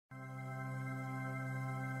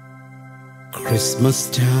Christmas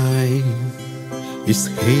time is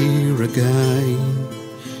here again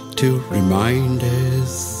to remind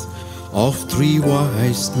us of three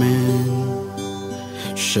wise men,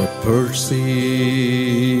 shepherds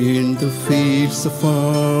in the fields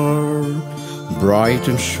afar, bright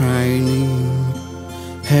and shining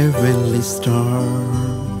heavenly star,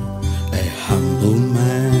 a humble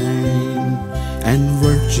man and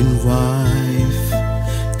virgin wife,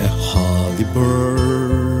 a holy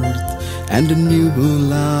birth and a new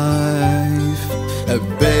life, a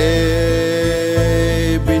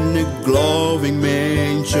babe in a glowing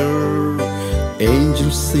manger,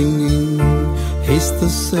 angels singing, he's the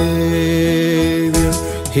Savior,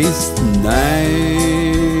 his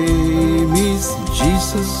name is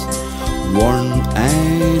Jesus, one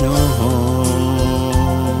and all.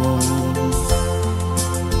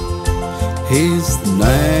 His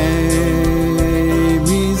name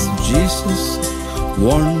is Jesus,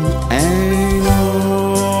 one and all.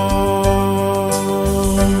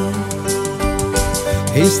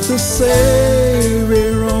 He's the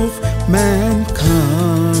Savior of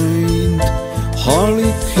mankind,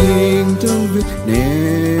 Holy Kingdom will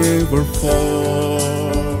never fall.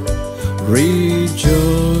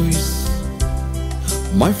 Rejoice,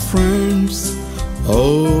 my friends,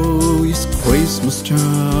 oh, it's Christmas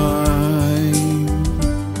time.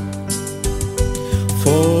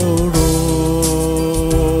 For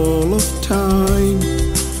all of time,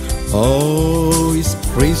 oh, it's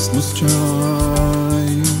Christmas time.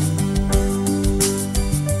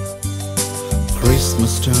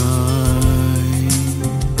 Christmas time,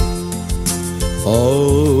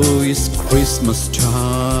 oh, it's Christmas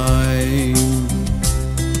time.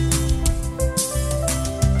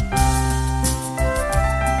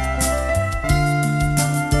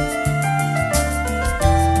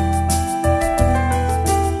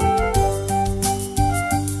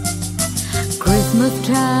 Christmas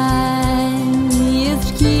time is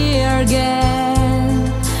here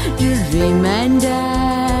again to remind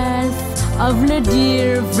us of the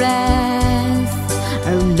dear friends,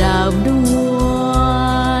 our loved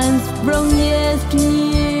ones from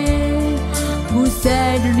yesteryear who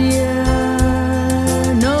sadly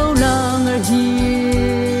are no longer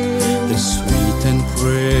here. The sweet and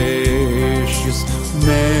precious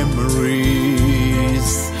memories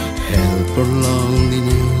help our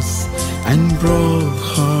loneliness and broad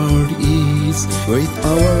heart ease with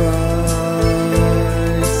our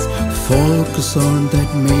eyes. Focus on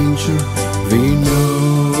that manger, we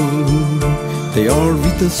know they are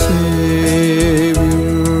with the Savior.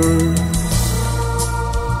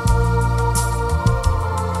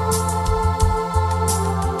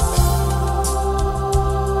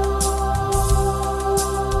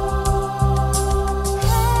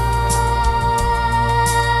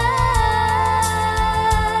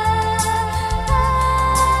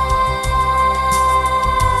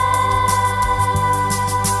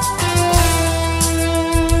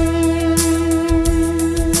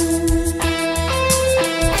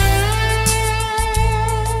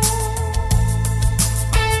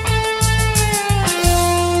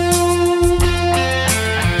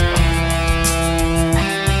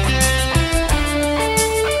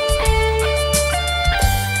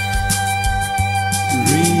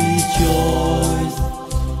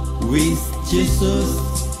 With Jesus,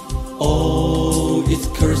 oh, it's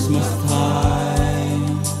Christmas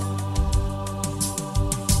time.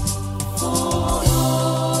 For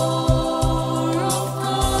all of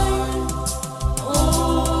time,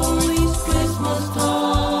 oh, it's Christmas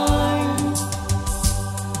time.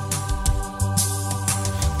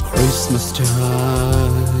 Christmas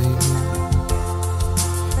time,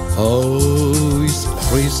 oh, it's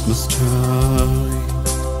Christmas time.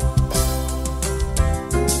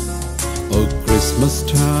 Oh, Christmas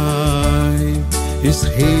time is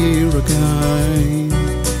here again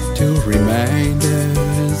to remind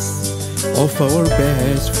us of our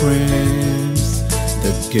best friends,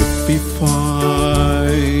 the gift we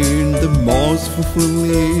find the most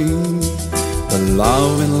fulfilling, the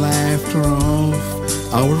love and laughter of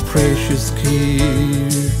our precious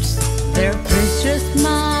kids. Their precious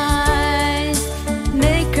minds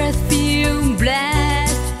make us feel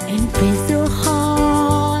blessed and fill our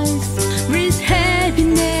hearts with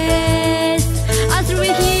happiness as we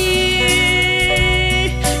hear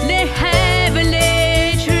the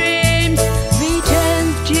heavenly dreams. We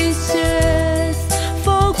thank Jesus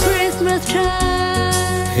for Christmas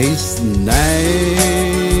time. His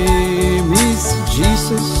name is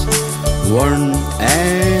Jesus, one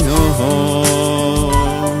and all.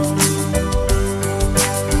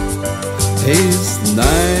 His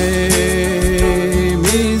name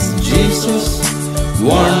is Jesus,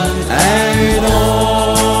 one and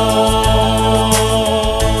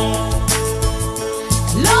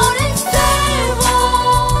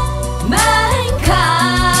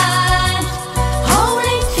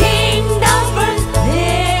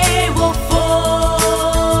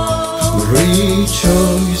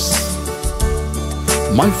rejoice,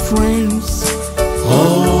 my friends.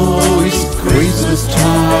 Oh, it's Christmas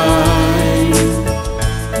time.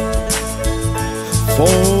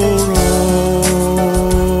 For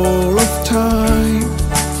all of time.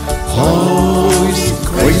 Oh, it's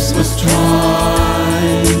Christmas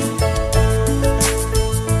time.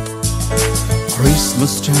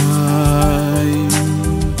 Christmas time.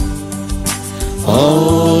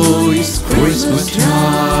 Oh, it's Christmas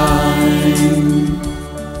time.